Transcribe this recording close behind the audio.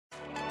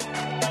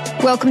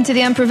Welcome to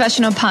the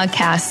Unprofessional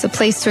Podcast, a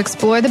place to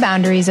explore the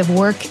boundaries of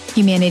work,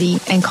 humanity,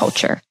 and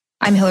culture.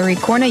 I'm Hillary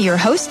Corna, your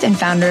host and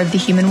founder of The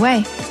Human Way.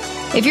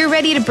 If you're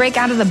ready to break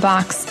out of the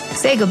box,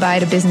 say goodbye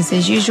to business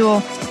as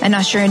usual, and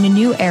usher in a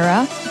new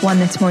era, one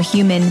that's more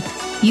human,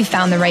 you've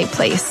found the right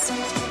place.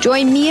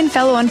 Join me and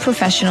fellow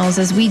unprofessionals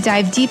as we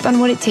dive deep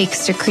on what it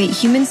takes to create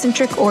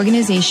human-centric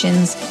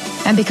organizations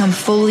and become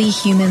fully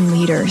human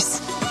leaders.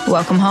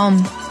 Welcome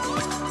home.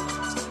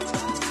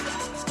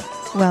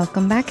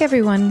 Welcome back,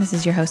 everyone. This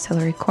is your host,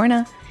 Hillary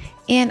Corna,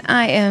 and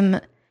I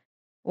am,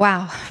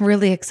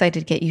 really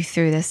excited to get you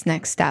through this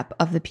next step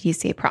of the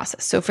PDCA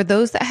process. So for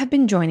those that have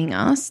been joining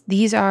us,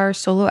 these are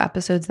solo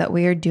episodes that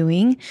we are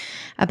doing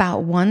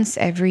about once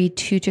every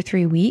 2 to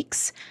 3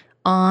 weeks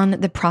on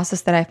the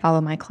process that I follow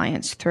my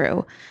clients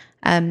through.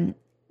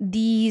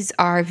 These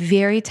are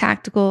very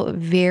tactical,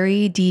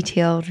 very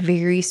detailed,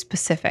 very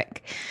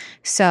specific.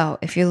 So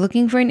if you're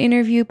looking for an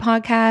interview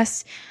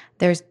podcast,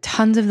 there's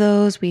tons of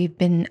those. We've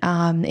been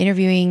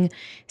interviewing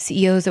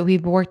CEOs that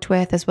we've worked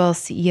with, as well as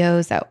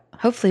CEOs that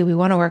hopefully we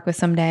want to work with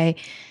someday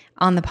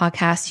on the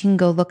podcast. You can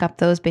go look up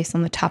those based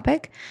on the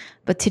topic.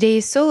 But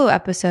today's solo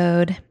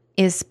episode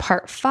is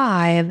part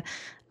 5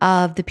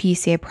 of the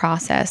PDCA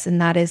process, and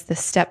that is the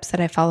steps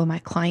that I follow my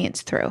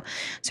clients through.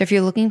 So if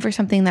you're looking for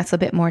something that's a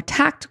bit more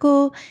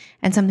tactical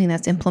and something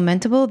that's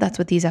implementable, that's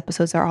what these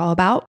episodes are all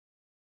about.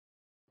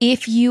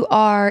 If you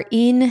are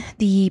in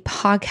the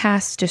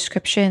podcast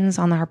descriptions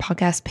on our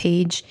podcast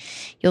page,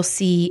 you'll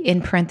see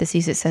in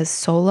parentheses it says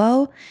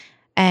solo,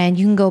 and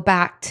you can go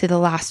back to the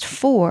last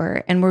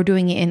 4, and we're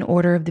doing it in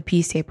order of the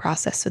PDCA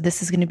process. So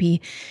this is going to be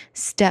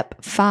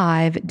step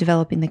 5,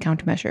 developing the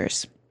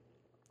countermeasures.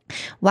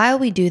 While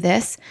we do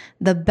this,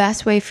 the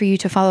best way for you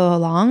to follow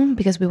along,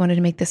 because we wanted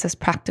to make this as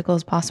practical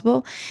as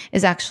possible,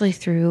 is actually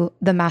through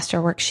the master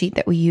worksheet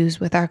that we use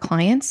with our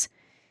clients.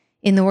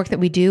 In the work that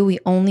we do, we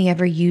only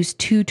ever use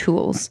 2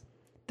 tools.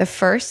 The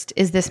first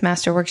is this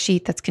master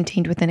worksheet that's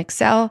contained within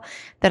Excel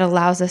that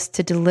allows us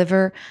to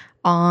deliver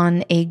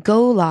on a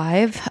go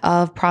live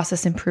of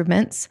process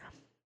improvements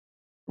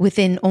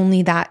within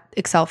only that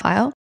Excel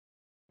file.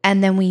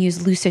 And then we use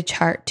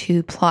Lucidchart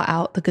to plot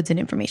out the goods and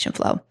information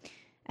flow.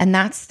 And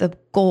that's the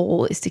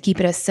goal, is to keep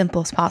it as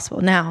simple as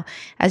possible. Now,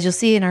 as you'll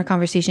see in our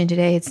conversation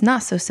today, it's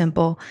not so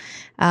simple.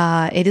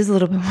 It is a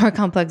little bit more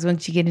complex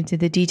once you get into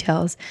the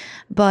details,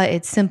 but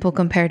it's simple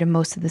compared to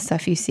most of the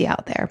stuff you see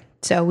out there.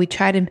 So we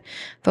try to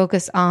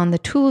focus on the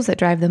tools that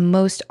drive the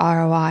most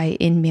ROI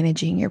in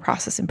managing your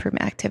process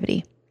improvement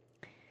activity.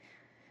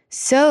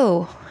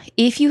 So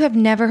if you have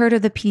never heard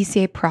of the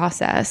PDCA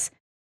process,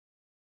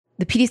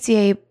 the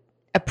PDCA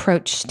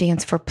approach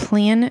stands for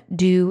plan,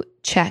 do,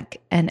 check,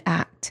 and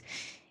act.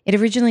 It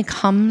originally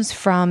comes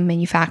from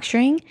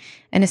manufacturing,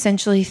 and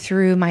essentially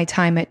through my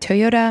time at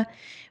Toyota,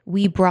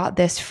 we brought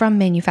this from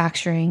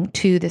manufacturing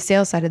to the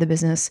sales side of the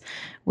business,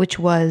 which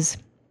was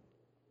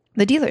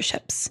the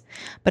dealerships.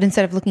 But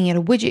instead of looking at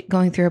a widget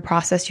going through a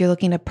process, you're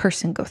looking at a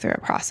person go through a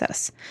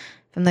process.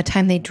 From the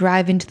time they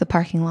drive into the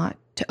parking lot,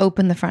 to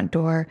open the front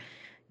door,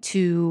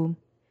 to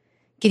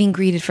getting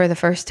greeted for the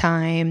first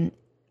time,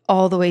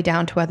 all the way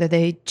down to whether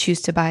they choose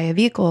to buy a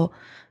vehicle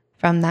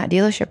from that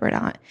dealership or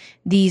not.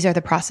 These are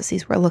the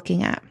processes we're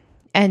looking at.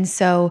 And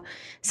so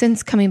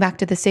since coming back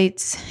to the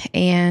States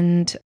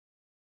and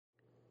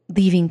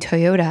leaving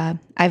Toyota,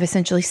 I've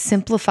essentially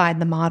simplified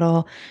the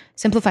model,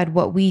 simplified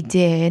what we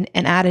did,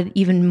 and added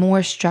even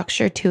more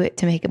structure to it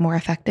to make it more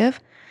effective.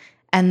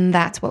 And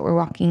that's what we're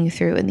walking you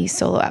through in these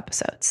solo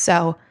episodes.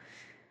 So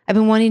I've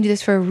been wanting to do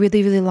this for a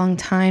really, really long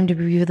time to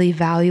be really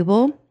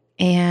valuable.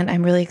 And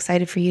I'm really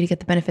excited for you to get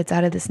the benefits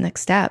out of this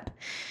next step.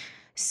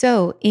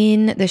 So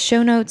in the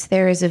show notes,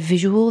 there is a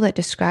visual that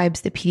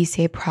describes the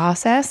PDCA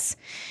process.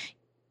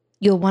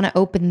 You'll want to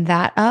open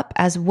that up,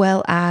 as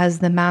well as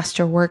the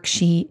master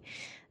worksheet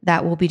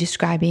that we'll be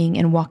describing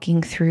and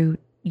walking through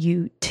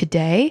you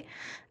today.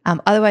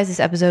 Otherwise, this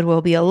episode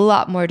will be a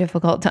lot more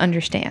difficult to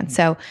understand.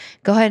 So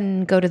go ahead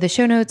and go to the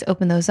show notes,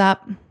 open those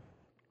up,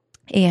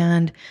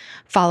 and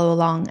follow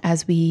along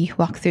as we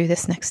walk through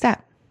this next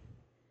step.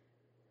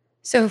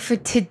 So for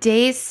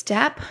today's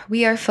step,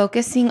 we are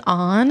focusing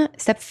on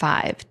step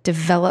 5,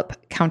 develop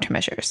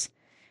countermeasures.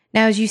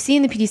 Now, as you see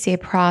in the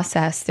PDCA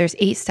process, there's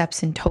 8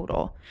 steps in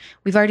total.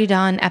 We've already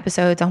done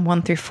episodes on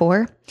 1 through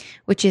 4,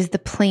 which is the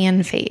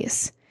plan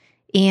phase.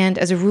 And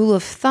as a rule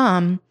of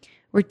thumb,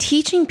 we're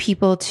teaching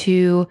people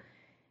to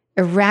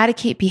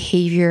eradicate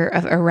behavior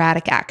of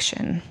erratic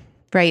action,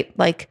 right?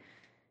 Like,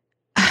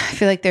 I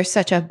feel like there's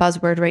such a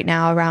buzzword right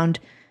now around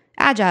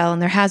agile,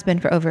 and there has been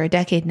for over a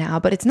decade now,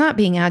 but it's not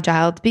being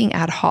agile, it's being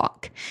ad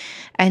hoc.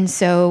 And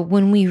so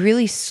when we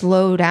really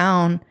slow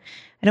down,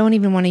 I don't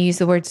even want to use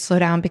the word slow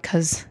down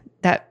because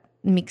that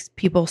makes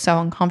people so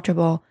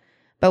uncomfortable.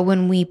 But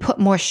when we put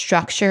more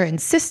structure and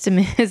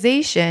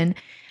systemization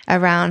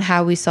around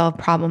how we solve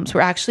problems,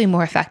 we're actually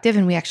more effective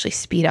and we actually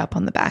speed up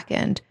on the back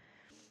end.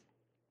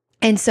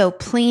 And so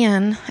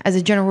plan, as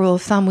a general rule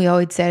of thumb, we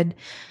always said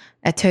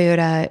at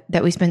Toyota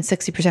that we spend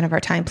 60% of our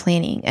time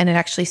planning, and it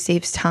actually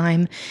saves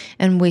time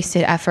and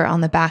wasted effort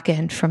on the back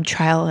end from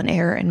trial and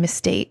error and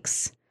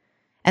mistakes.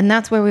 And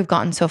that's where we've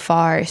gotten so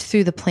far, is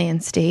through the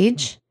plan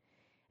stage.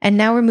 And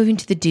now we're moving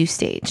to the do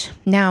stage.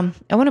 Now,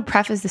 I want to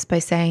preface this by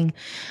saying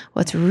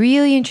what's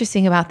really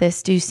interesting about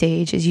this do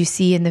stage, as you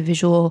see in the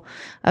visual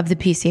of the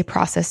PDCA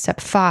process,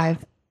 step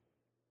 5.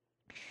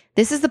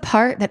 This is the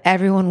part that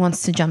everyone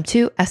wants to jump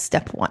to as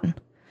step 1.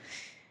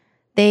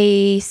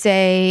 They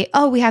say,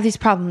 oh, we have these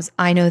problems.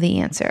 I know the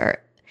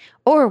answer.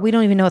 Or we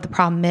don't even know what the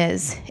problem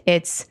is.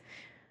 It's,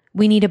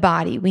 we need a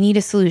body. We need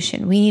a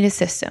solution. We need a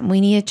system.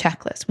 We need a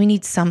checklist. We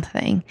need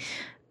something.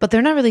 But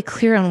they're not really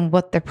clear on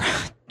what they're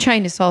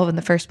trying to solve in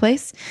the first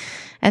place.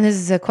 And this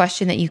is a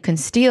question that you can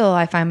steal,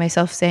 I find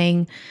myself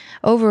saying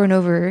over and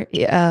over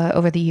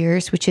the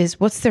years, which is,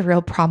 what's the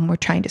real problem we're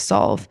trying to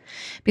solve?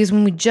 Because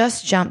when we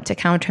just jump to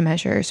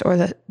countermeasures or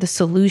the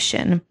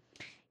solution,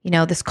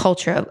 this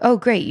culture of, oh,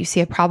 great, you see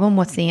a problem,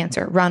 what's the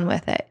answer? Run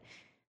with it.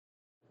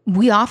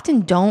 We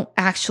often don't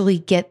actually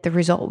get the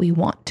result we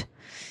want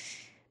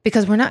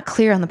because we're not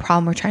clear on the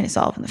problem we're trying to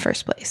solve in the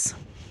first place.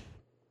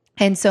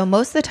 And so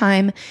most of the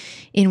time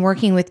in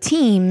working with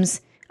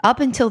teams, up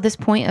until this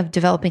point of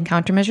developing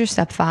countermeasures,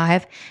 step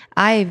 5,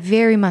 I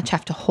very much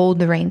have to hold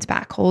the reins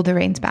back.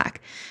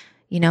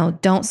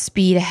 Don't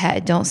speed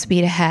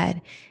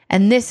ahead.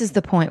 And this is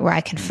the point where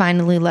I can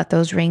finally let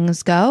those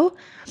reins go.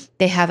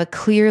 They have a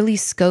clearly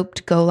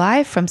scoped go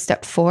live from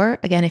step 4.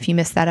 Again, if you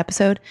missed that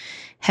episode,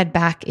 head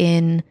back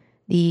in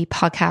the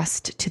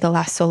podcast to the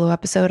last solo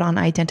episode on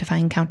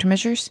identifying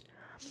countermeasures.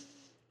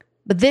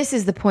 But this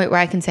is the point where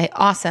I can say,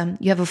 awesome,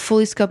 you have a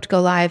fully scoped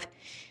go live.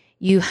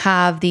 You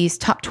have these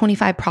top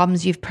 25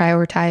 problems you've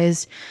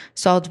prioritized,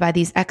 solved by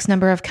these X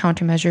number of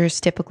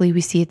countermeasures. Typically,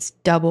 we see it's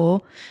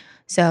double.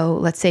 So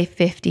let's say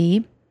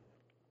 50.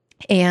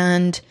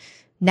 And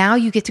now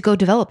you get to go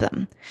develop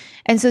them.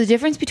 And so the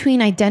difference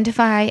between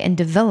identify and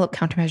develop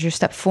countermeasures,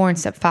 step 4 and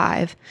step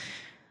 5,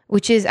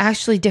 which is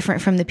actually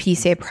different from the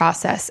PDCA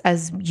process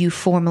as you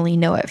formally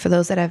know it for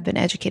those that have been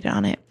educated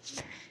on it,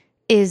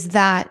 is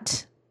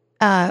that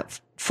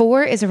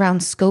 4 is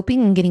around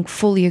scoping and getting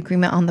fully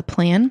agreement on the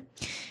plan.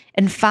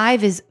 And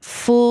 5 is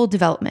full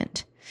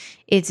development.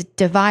 It's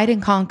divide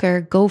and conquer,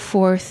 go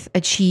forth,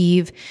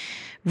 achieve,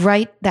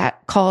 write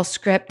that call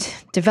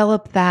script,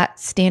 develop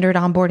that standard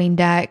onboarding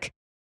deck,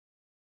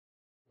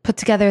 put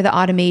together the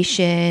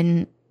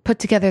automation, put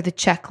together the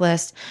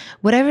checklist,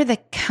 whatever the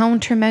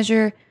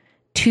countermeasure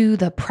to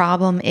the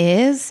problem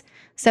is,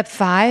 step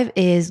 5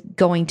 is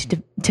going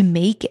to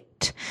make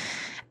it.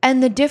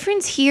 And the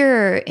difference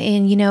here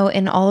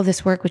in all of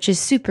this work, which is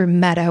super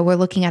meta, we're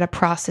looking at a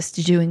process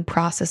to doing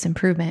process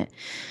improvement,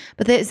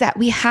 but is that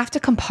we have to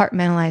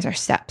compartmentalize our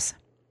steps.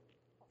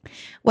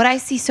 What I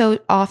see so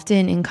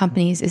often in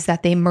companies is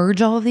that they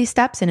merge all of these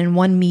steps, and in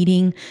one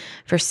meeting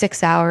for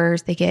 6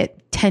 hours, they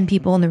get 10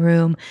 people in the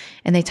room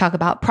and they talk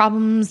about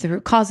problems, the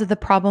root cause of the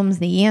problems,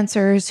 the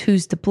answers,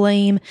 who's to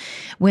blame,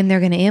 when they're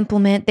going to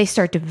implement. They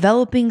start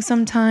developing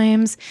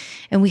sometimes,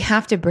 and we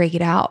have to break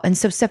it out. And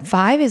so step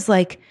 5 is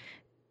like,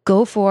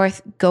 go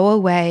forth, go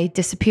away,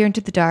 disappear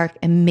into the dark,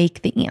 and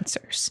make the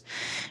answers,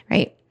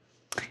 right?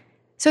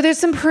 So there's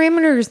some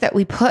parameters that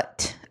we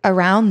put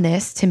around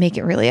this to make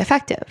it really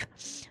effective.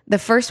 The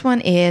first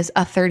one is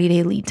a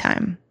 30-day lead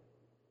time.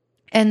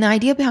 And the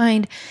idea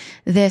behind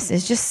this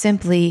is just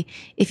simply,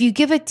 if you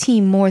give a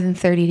team more than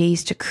 30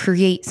 days to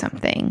create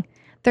something,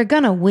 they're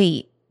going to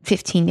wait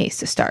 15 days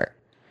to start.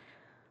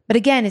 But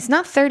again, it's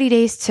not 30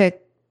 days to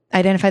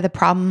identify the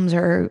problems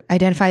or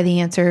identify the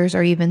answers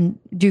or even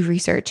do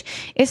research.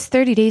 It's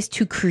 30 days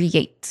to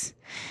create.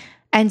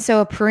 And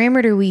so a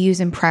parameter we use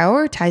in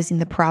prioritizing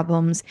the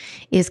problems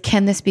is,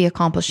 can this be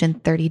accomplished in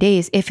 30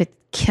 days? If it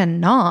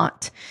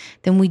cannot,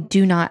 then we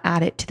do not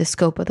add it to the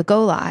scope of the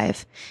go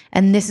live.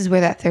 And this is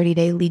where that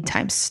 30-day lead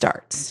time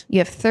starts. You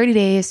have 30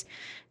 days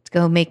to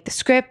go make the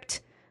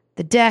script,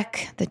 the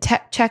deck, the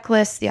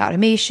checklist, the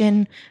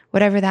automation,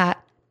 whatever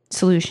that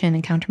solution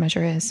and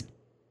countermeasure is.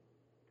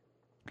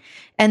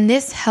 And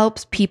this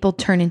helps people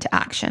turn into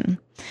action.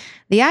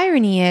 The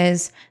irony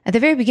is, at the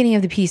very beginning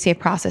of the PDCA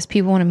process,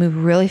 people want to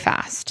move really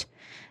fast.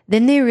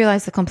 Then they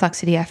realize the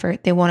complexity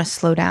effort. They want to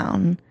slow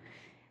down.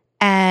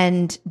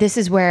 And this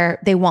is where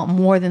they want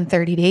more than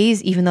 30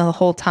 days, even though the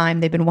whole time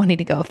they've been wanting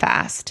to go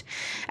fast.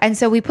 And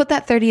so we put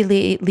that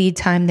 30 lead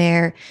time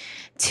there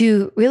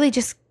to really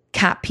just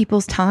cap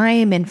people's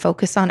time and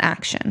focus on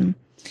action.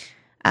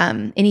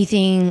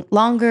 Anything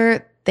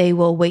longer, they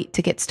will wait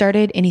to get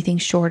started. Anything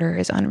shorter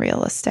is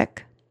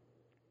unrealistic.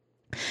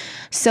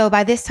 So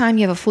by this time,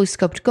 you have a fully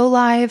scoped go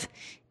live.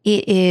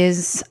 It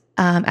is,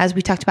 as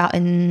we talked about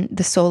in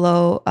the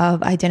solo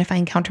of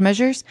identifying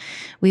countermeasures,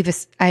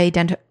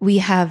 we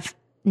have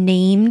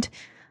named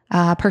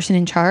a person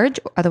in charge,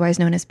 otherwise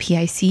known as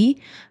PIC,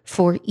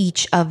 for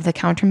each of the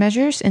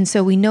countermeasures. And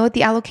so we know what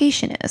the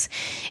allocation is.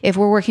 If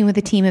we're working with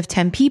a team of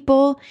 10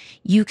 people,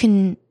 you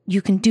can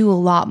do a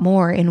lot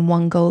more in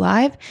one go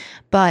live.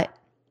 But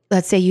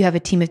let's say you have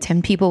a team of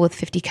 10 people with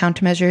 50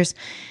 countermeasures.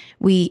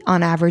 We,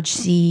 on average,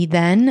 see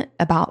then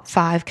about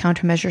 5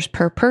 countermeasures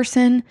per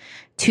person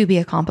to be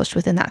accomplished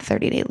within that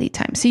 30-day lead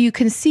time. So you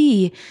can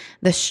see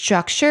the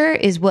structure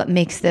is what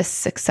makes this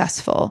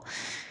successful.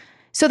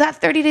 So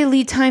that 30-day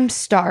lead time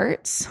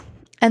starts,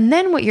 and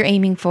then what you're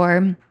aiming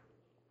for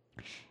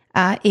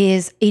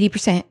is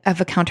 80% of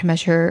a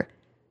countermeasure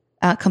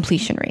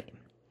completion rate.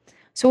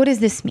 So what does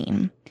this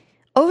mean?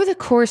 Over the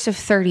course of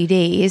 30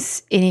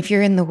 days, and if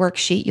you're in the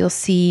worksheet, you'll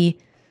see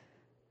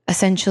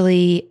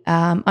essentially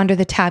under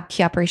the tab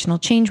Key Operational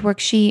Change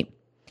worksheet,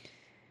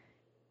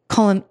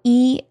 column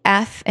E,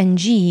 F, and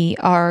G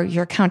are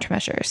your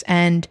countermeasures.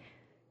 And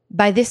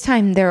by this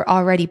time, they're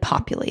already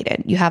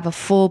populated. You have a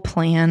full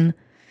plan.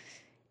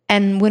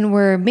 And when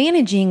we're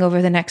managing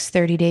over the next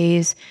 30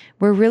 days,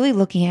 we're really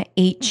looking at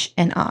H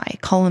and I,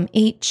 column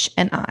H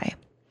and I.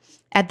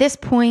 At this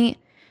point,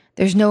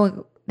 there's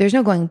no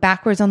going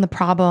backwards on the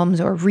problems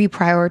or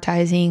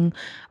reprioritizing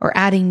or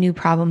adding new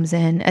problems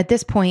in. At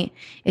this point,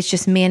 it's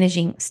just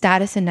managing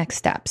status and next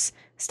steps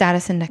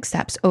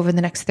over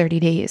the next 30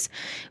 days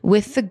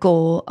with the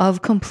goal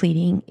of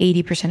completing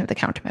 80% of the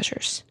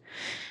countermeasures.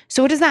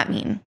 So what does that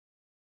mean?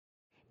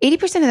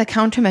 80% of the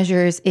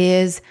countermeasures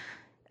is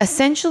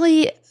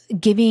essentially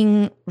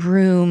giving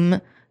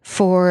room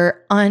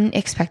for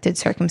unexpected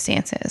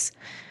circumstances.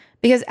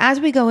 Because as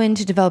we go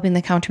into developing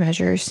the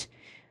countermeasures,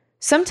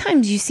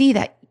 sometimes you see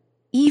that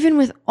even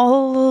with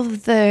all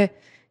of the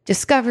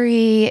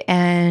discovery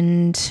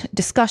and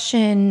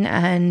discussion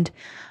and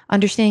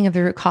understanding of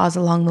the root cause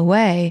along the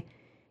way,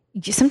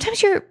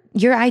 sometimes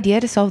your idea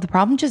to solve the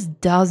problem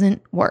just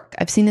doesn't work.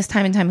 I've seen this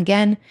time and time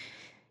again.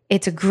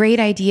 It's a great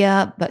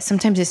idea, but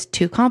sometimes it's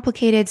too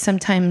complicated.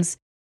 Sometimes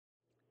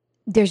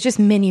there's just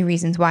many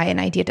reasons why an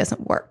idea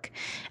doesn't work.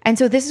 And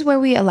so this is where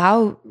we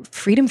allow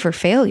freedom for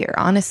failure,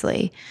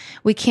 honestly.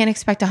 We can't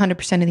expect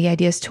 100% of the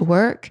ideas to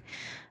work.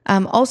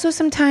 Also,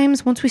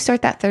 sometimes once we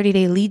start that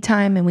 30-day lead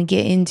time and we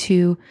get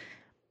into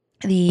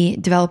the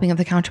developing of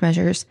the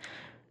countermeasures,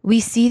 we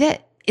see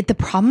that the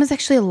problem is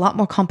actually a lot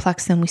more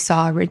complex than we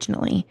saw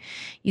originally.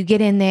 You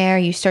get in there,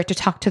 you start to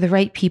talk to the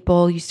right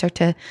people, you start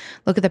to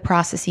look at the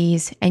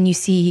processes, and you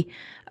see,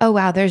 oh,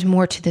 wow, there's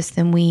more to this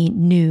than we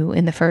knew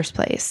in the first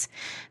place.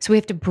 So we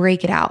have to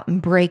break it out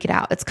and break it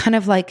out. It's kind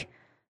of like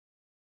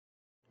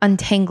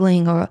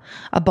untangling a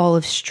ball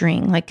of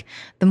string. Like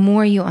the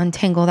more you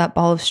untangle that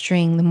ball of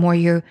string, the more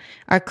you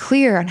are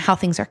clear on how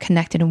things are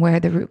connected and where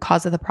the root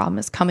cause of the problem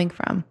is coming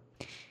from.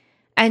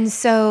 And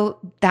so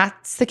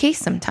that's the case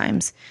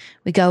sometimes.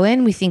 We go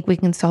in, we think we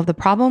can solve the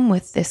problem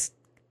with this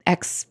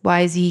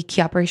XYZ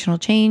key operational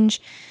change.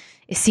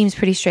 It seems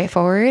pretty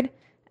straightforward.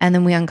 And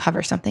then we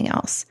uncover something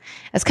else.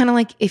 It's kind of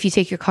like if you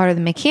take your car to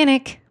the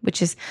mechanic,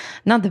 which is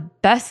not the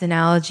best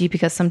analogy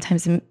because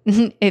sometimes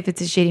if it's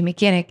a shady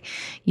mechanic,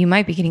 you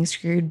might be getting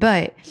screwed.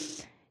 But,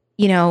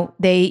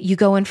 you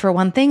go in for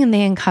one thing and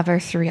they uncover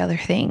 3 other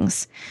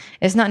things.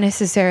 It's not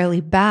necessarily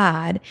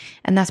bad.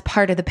 And that's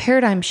part of the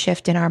paradigm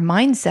shift in our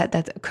mindset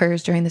that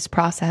occurs during this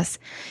process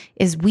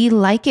is we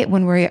like it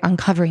when we're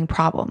uncovering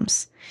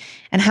problems.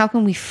 And how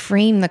can we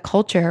frame the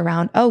culture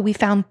around, oh, we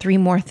found 3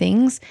 more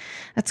things?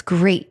 That's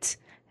great.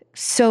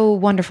 So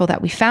wonderful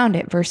that we found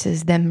it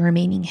versus them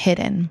remaining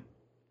hidden.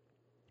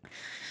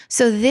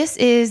 So this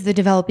is the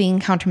developing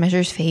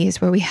countermeasures phase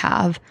where we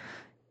have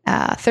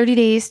 30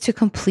 days to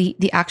complete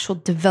the actual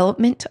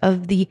development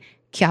of the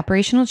key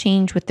operational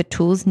change with the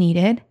tools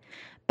needed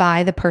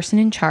by the person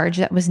in charge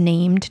that was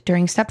named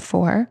during step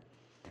 4.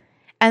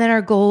 And then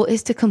our goal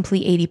is to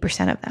complete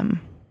 80% of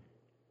them.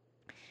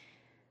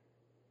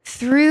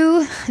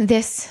 Through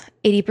this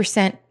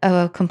 80%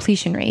 of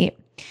completion rate,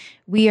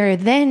 we are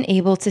then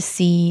able to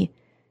see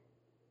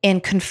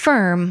and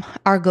confirm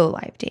our go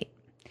live date.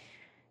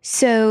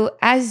 So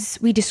as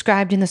we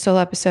described in the solo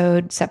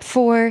episode, step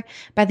 4,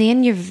 by the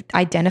end of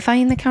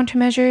identifying the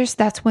countermeasures,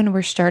 that's when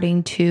we're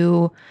starting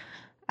to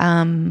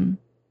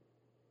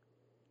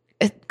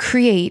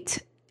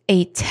create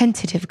a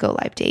tentative go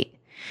live date.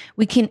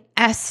 We can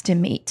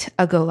estimate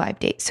a go live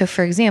date. So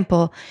for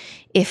example,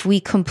 if we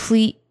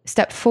complete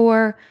step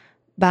 4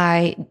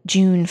 by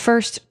June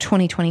 1st,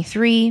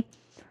 2023,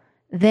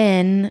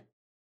 then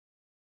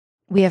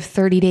we have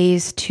 30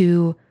 days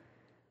to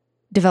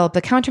develop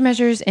the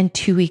countermeasures and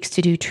 2 weeks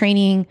to do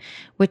training,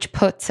 which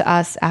puts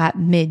us at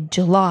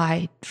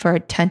mid-July for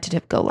a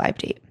tentative go-live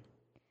date.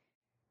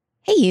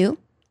 Hey you,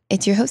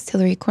 it's your host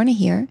Hillary Corna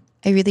here.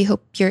 I really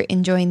hope you're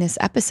enjoying this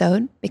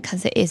episode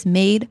because it is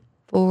made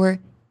for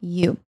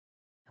you.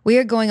 We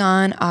are going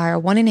on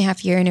our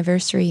 1.5-year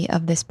anniversary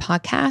of this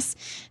podcast,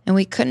 and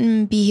we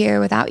couldn't be here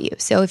without you.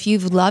 So if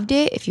you've loved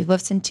it, if you've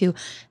listened to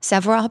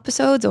several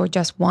episodes or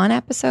just one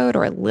episode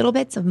or little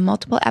bits of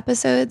multiple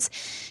episodes,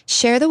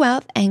 share the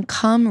wealth and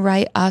come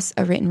write us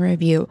a written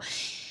review.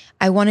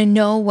 I want to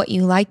know what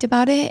you liked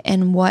about it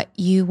and what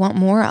you want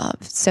more of.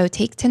 So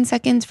take 10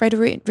 seconds, write a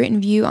written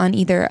review on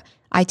either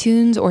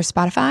iTunes or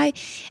Spotify,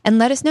 and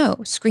let us know.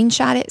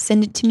 Screenshot it,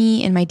 send it to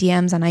me in my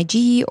DMs on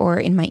IG or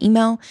in my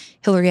email,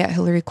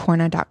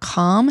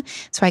 hillary@hillarycorna.com,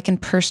 so I can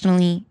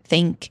personally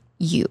thank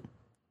you.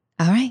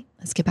 All right,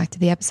 let's get back to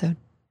the episode.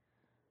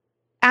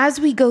 as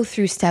we go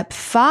through step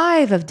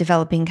 5 of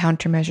developing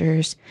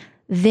countermeasures,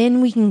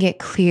 then we can get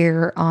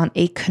clear on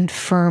a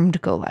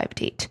confirmed go live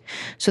date.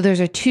 So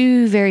those are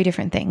two very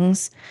different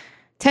things,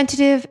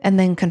 tentative and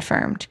then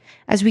confirmed.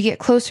 As we get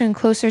closer and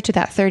closer to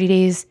that 30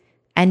 days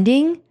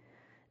ending,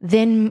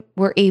 then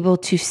we're able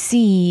to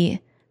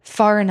see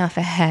far enough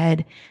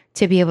ahead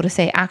to be able to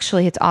say,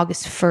 actually, it's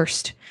August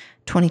 1st,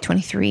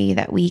 2023,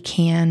 that we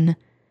can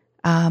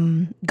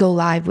go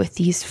live with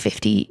these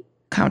 50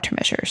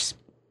 countermeasures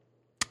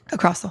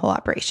across the whole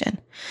operation.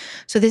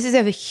 So this is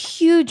a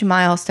huge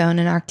milestone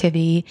in our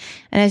activity.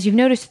 And as you've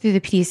noticed through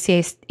the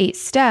PDCA 8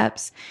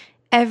 steps,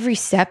 every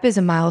step is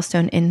a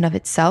milestone in and of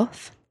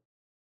itself.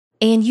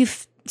 And you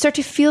start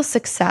to feel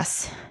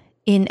success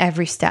in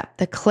every step,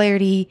 the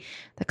clarity,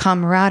 the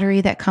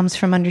camaraderie that comes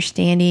from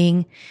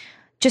understanding,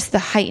 just the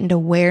heightened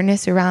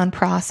awareness around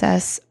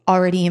process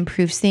already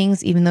improves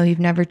things, even though you've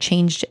never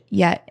changed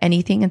yet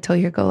anything until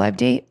your go live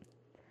date.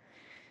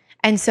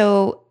 And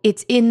so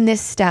it's in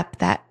this step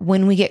that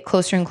when we get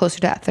closer and closer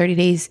to that 30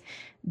 days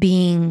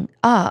being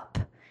up,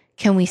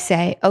 can we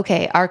say,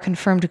 okay, our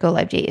confirmed go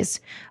live date is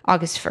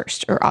August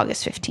 1st or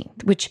August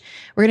 15th, which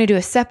we're going to do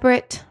a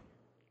separate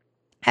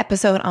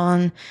episode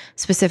on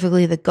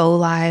specifically the go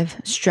live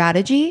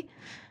strategy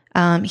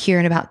here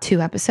in about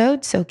 2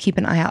 episodes. So keep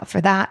an eye out for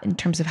that in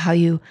terms of how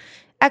you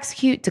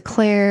execute,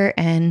 declare,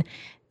 and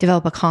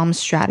develop a calm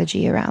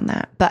strategy around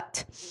that.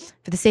 But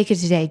for the sake of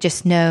today,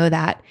 just know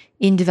that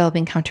in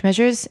developing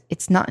countermeasures,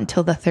 it's not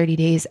until the 30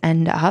 days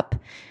end up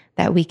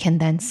that we can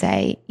then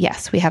say,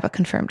 yes, we have a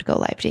confirmed go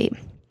live date.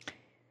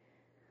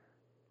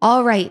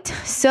 All right.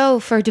 So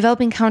for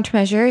developing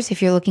countermeasures,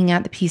 if you're looking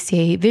at the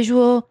PDCA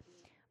visual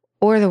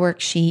or the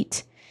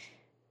worksheet,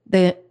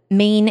 the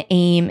main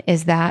aim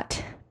is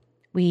that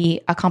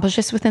we accomplish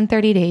this within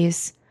 30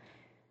 days.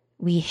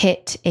 We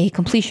hit a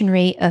completion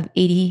rate of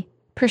 80%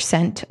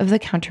 of the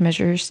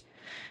countermeasures.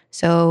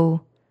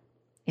 So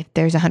if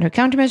there's 100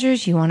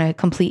 countermeasures, you want to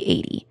complete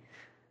 80.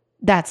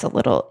 That's a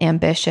little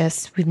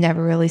ambitious. We've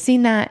never really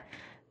seen that.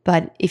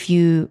 But if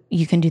you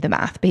can do the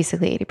math,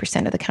 basically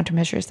 80% of the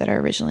countermeasures that are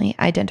originally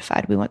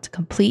identified, we want to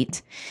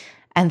complete.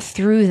 And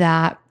through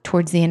that,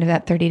 towards the end of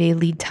that 30-day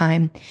lead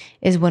time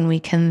is when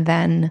we can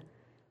then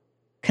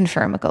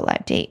confirm a go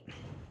live date.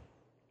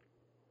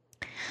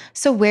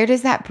 So where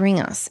does that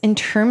bring us in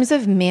terms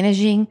of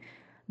managing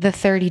the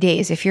 30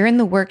 days? If you're in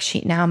the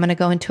worksheet now, I'm going to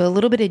go into a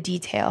little bit of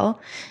detail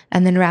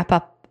and then wrap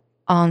up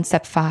on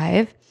step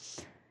 5,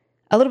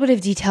 a little bit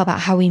of detail about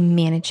how we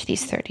manage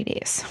these 30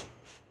 days.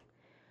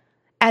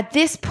 At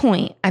this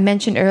point, I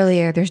mentioned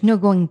earlier, there's no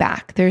going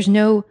back. There's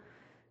no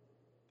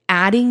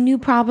adding new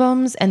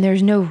problems and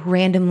there's no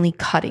randomly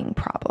cutting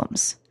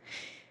problems.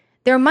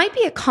 There might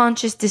be a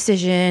conscious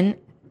decision,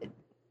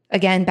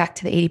 again, back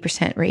to the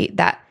 80% rate,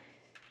 that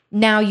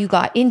now you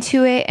got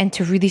into it and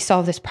to really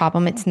solve this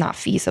problem, it's not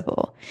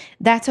feasible.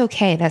 That's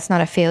okay. That's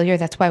not a failure.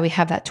 That's why we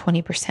have that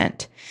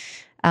 20%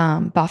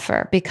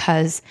 buffer,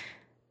 because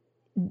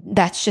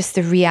that's just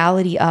the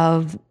reality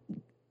of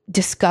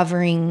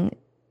discovering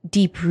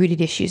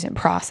deep-rooted issues in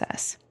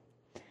process.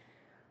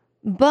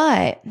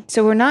 But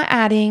so we're not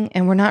adding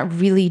and we're not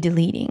really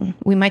deleting.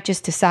 We might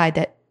just decide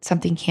that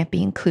something can't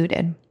be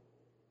included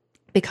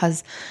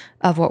because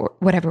of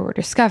whatever we're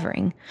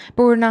discovering.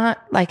 But we're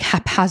not like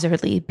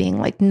haphazardly being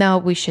like, no,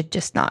 we should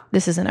just not.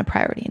 This isn't a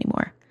priority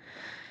anymore.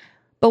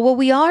 But what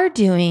we are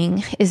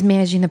doing is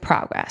managing the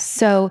progress.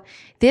 So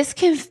this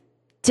can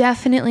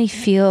definitely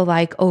feel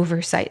like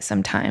oversight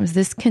sometimes.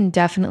 This can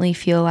definitely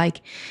feel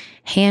like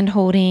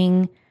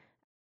hand-holding.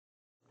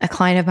 A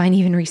client of mine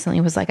even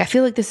recently was like, I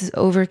feel like this is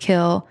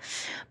overkill,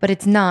 but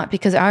it's not,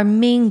 because our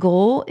main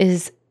goal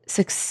is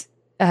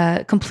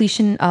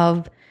completion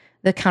of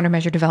the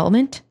countermeasure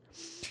development.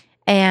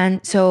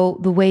 And so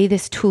the way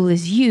this tool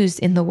is used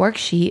in the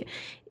worksheet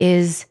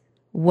is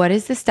what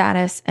is the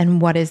status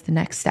and what is the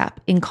next step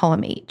in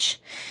column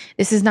H.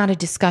 This is not a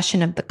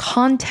discussion of the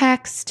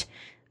context,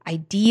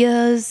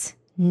 ideas,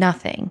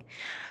 nothing.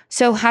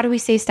 So how do we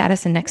say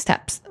status and next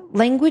steps?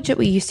 Language that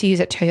we used to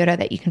use at Toyota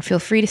that you can feel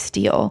free to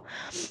steal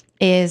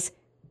is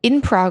in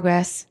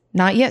progress,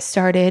 not yet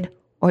started,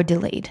 or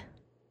delayed.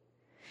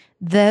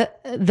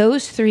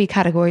 Those 3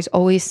 categories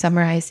always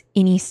summarize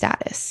any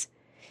status.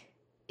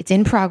 It's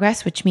in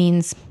progress, which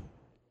means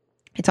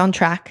it's on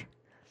track,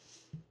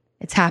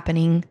 it's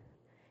happening.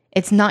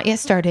 It's not yet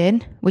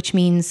started, which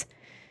means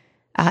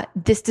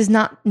this does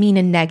not mean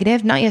a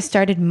negative. Not yet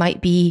started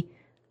might be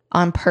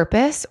on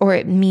purpose, or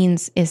it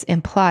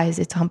implies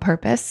it's on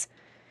purpose.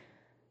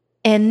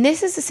 And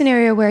this is a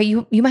scenario where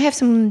you might have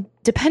some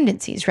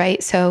dependencies,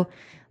 right? So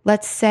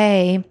let's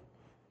say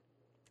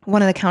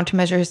one of the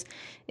countermeasures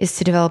is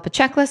to develop a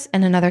checklist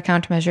and another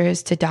countermeasure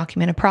is to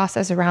document a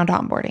process around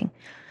onboarding.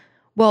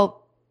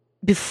 Well,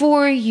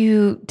 before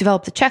you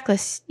develop the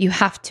checklist, you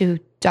have to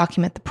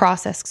document the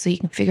process so you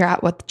can figure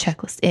out what the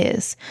checklist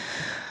is.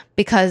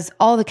 Because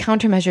all the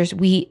countermeasures,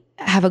 we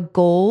have a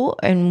goal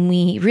and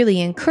we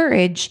really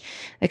encourage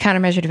the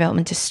countermeasure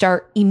development to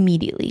start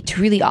immediately,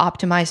 to really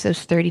optimize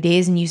those 30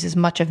 days and use as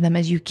much of them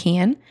as you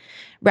can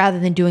rather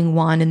than doing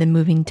one and then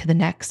moving to the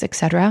next,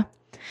 etc.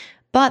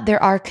 But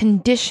there are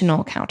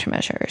conditional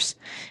countermeasures.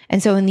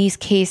 And so in these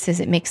cases,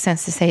 it makes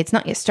sense to say it's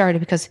not yet started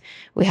because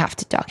we have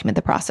to document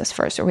the process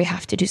first, or we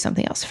have to do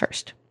something else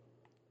first.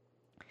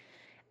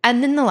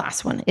 And then the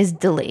last one is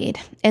delayed.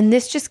 And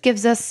this just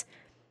gives us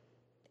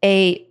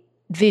a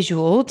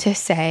visual to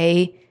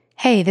say,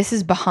 hey, this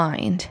is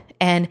behind.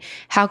 And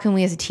how can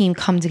we as a team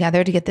come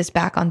together to get this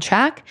back on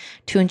track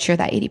to ensure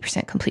that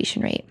 80%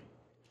 completion rate?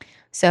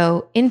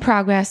 So in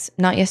progress,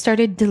 not yet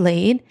started,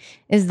 delayed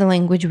is the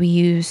language we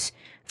use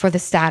for the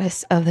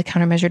status of the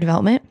countermeasure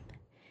development.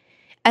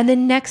 And the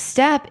next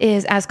step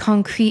is as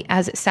concrete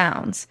as it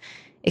sounds.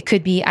 It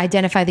could be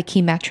identify the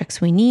key metrics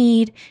we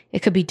need. It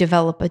could be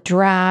develop a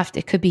draft.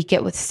 It could be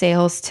get with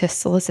sales to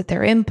solicit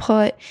their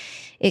input.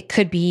 It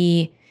could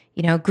be,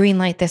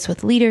 greenlight this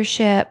with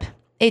leadership.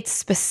 It's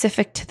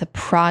specific to the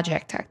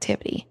project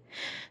activity.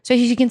 So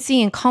as you can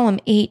see in column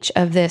H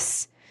of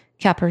this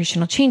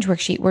operational change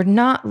worksheet, we're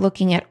not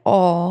looking at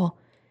all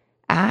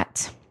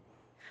at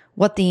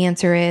what the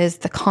answer is,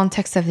 the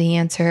context of the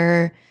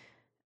answer.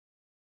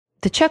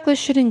 The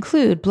checklist should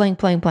include blank,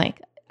 blank,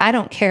 blank. I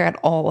don't care at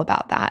all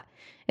about that.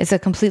 It's a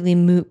completely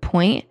moot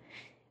point.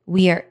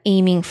 We are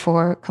aiming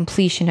for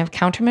completion of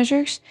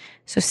countermeasures.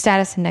 So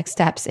status and next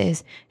steps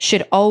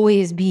should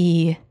always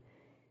be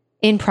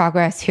in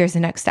progress, here's the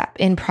next step.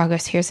 In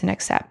progress, here's the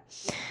next step.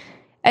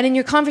 And in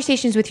your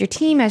conversations with your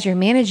team as you're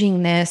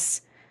managing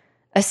this,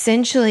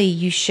 essentially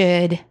you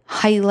should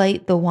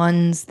highlight the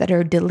ones that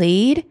are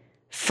delayed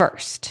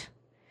first.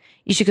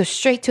 You should go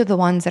straight to the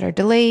ones that are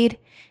delayed,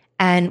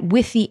 and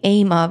with the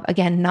aim of,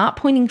 again, not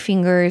pointing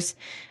fingers,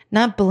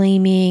 not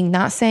blaming,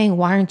 not saying,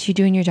 why aren't you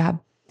doing your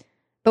job?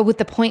 But with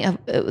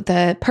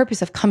the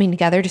purpose of coming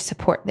together to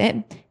support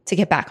it, to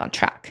get back on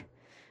track.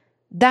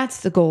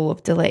 That's the goal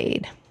of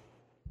delayed.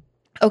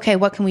 Okay,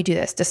 what can we do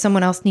this? Does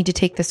someone else need to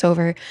take this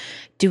over?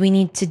 Do we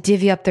need to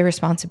divvy up the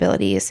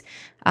responsibilities?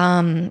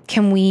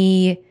 Can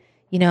we,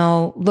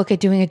 look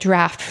at doing a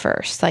draft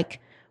first? Like,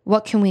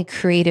 what can we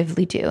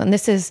creatively do? And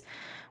this is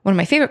one of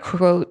my favorite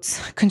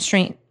quotes: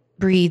 constraint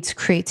breeds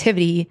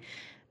creativity,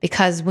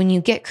 because when you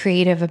get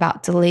creative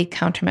about delayed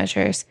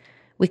countermeasures,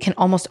 we can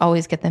almost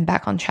always get them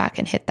back on track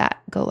and hit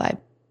that go live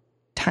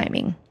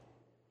timing.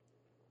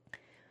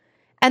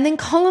 And then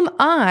column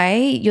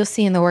I, you'll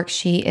see in the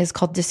worksheet, is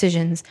called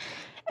decisions.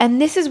 And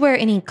this is where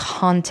any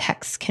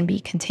context can be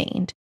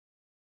contained.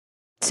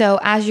 So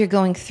as you're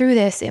going through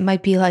this, it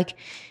might be like,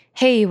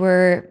 hey,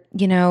 we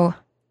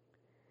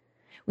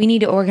need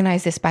to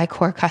organize this by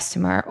core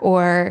customer,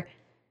 or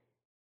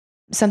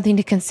something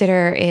to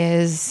consider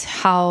is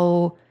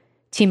how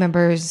team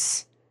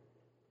members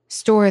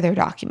store their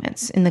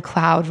documents in the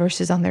cloud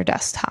versus on their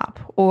desktop.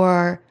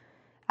 Or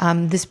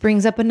this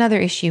brings up another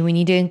issue we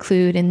need to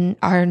include in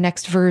our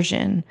next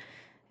version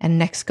and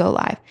next go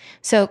live.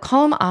 So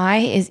column I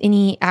is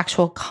any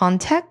actual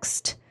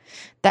context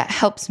that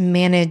helps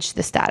manage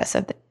the status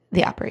of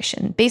the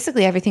operation.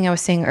 Basically everything I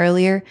was saying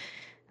earlier,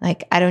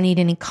 like I don't need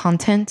any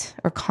content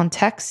or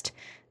context,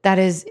 that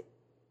is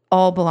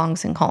all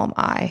belongs in column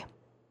I.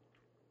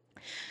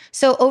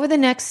 So over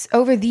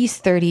these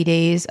 30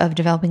 days of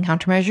developing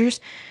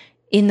countermeasures,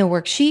 in the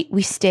worksheet,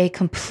 we stay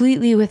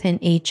completely within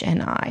H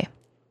and I.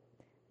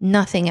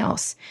 Nothing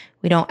else.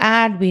 We don't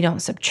add, we don't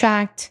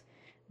subtract.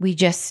 We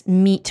just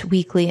meet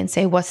weekly and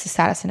say, what's the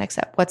status of next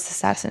step? What's the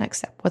status of next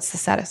step? What's the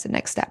status of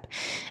next step?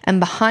 And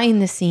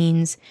behind the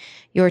scenes,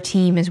 your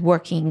team is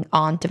working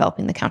on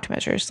developing the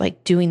countermeasures,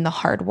 like doing the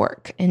hard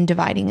work and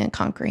dividing and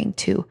conquering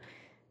to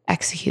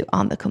execute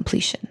on the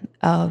completion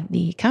of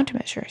the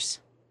countermeasures.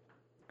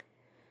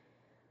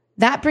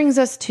 That brings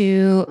us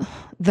to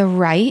the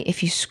right.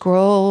 If you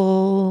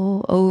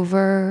scroll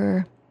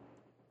over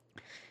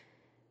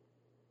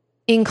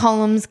in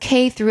columns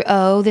K through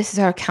O, this is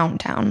our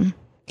countdown.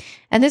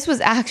 And this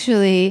was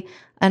actually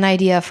an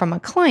idea from a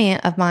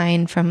client of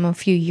mine from a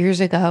few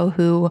years ago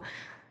who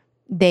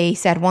they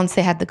said once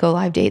they had the go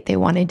live date, they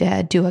wanted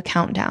to do a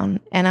countdown.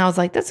 And I was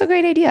like, that's a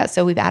great idea.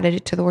 So we've added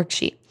it to the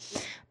worksheet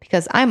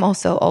because I'm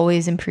also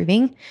always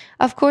improving.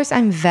 Of course,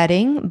 I'm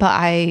vetting, but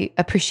I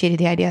appreciated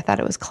the idea. I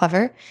thought it was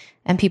clever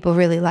and people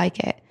really like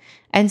it.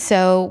 And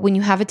so when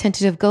you have a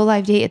tentative go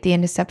live date at the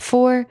end of step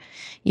 4,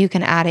 you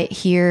can add it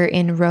here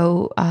in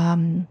row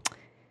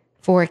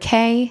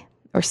 4K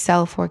or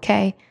cell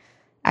 4K.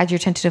 Add your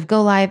tentative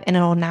go live and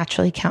it'll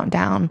naturally count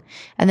down.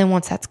 And then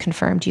once that's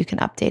confirmed, you can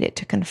update it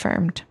to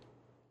confirmed.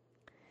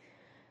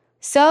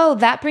 So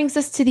that brings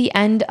us to the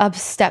end of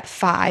step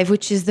 5,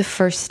 which is the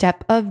first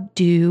step of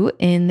do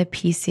in the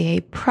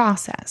PCA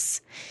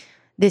process.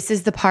 This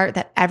is the part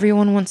that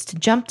everyone wants to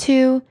jump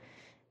to,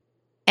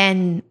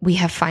 and we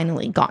have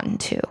finally gotten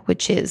to,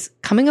 which is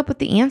coming up with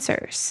the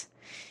answers.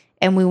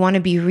 And we want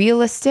to be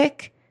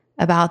realistic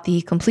about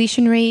the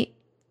completion rate.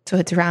 So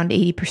it's around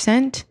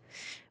 80%.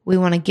 We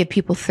want to give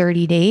people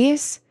 30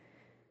 days.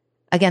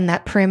 Again,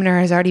 that parameter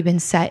has already been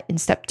set in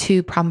step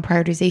 2, problem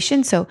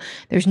prioritization. So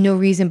there's no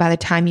reason by the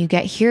time you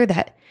get here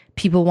that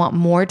people want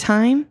more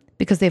time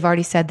because they've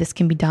already said this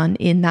can be done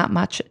in that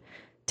much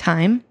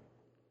time.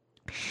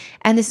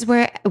 And this is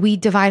where we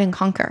divide and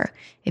conquer.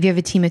 If you have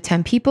a team of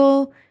 10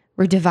 people,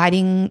 we're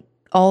dividing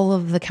all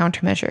of the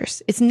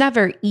countermeasures. It's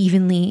never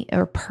evenly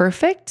or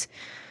perfect.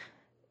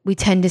 We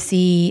tend to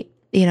see,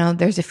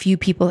 there's a few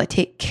people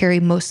that carry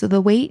most of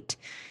the weight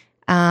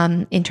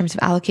in terms of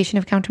allocation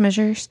of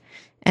countermeasures,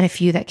 and a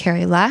few that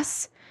carry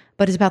less,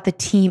 but it's about the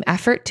team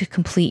effort to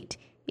complete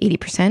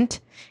 80%.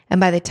 And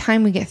by the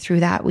time we get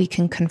through that, we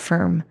can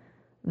confirm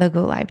the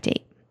go live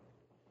date.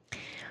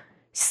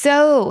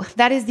 So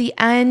that is the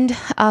end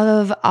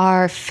of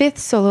our 5th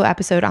solo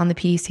episode on the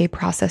PDCA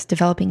process,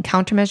 developing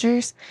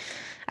countermeasures.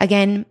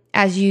 Again,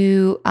 as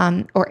you,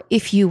 or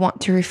if you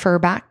want to refer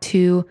back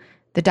to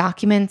the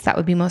documents, that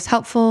would be most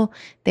helpful.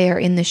 They are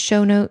in the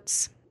show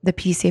notes, the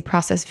PDCA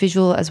process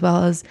visual, as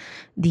well as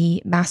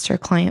the master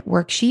client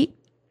worksheet.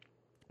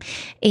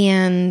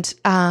 And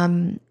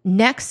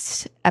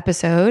next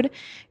episode,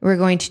 we're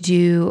going to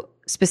do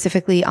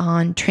specifically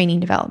on training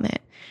development,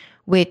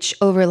 which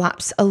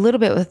overlaps a little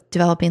bit with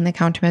developing the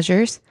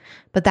countermeasures,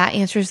 but that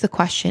answers the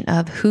question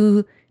of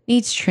who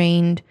needs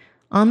trained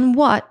on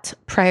what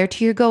prior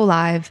to your go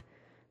live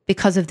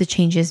because of the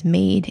changes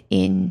made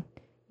in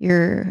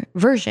your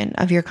version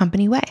of your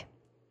company way.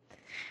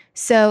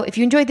 So if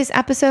you enjoyed this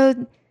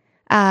episode,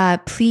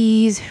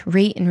 please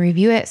rate and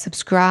review it,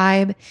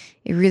 subscribe.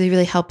 It really,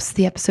 really helps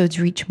the episodes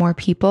reach more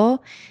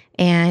people,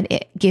 and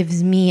it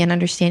gives me an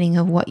understanding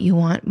of what you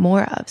want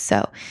more of.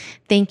 So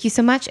thank you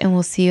so much, and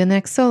we'll see you in the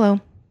next solo.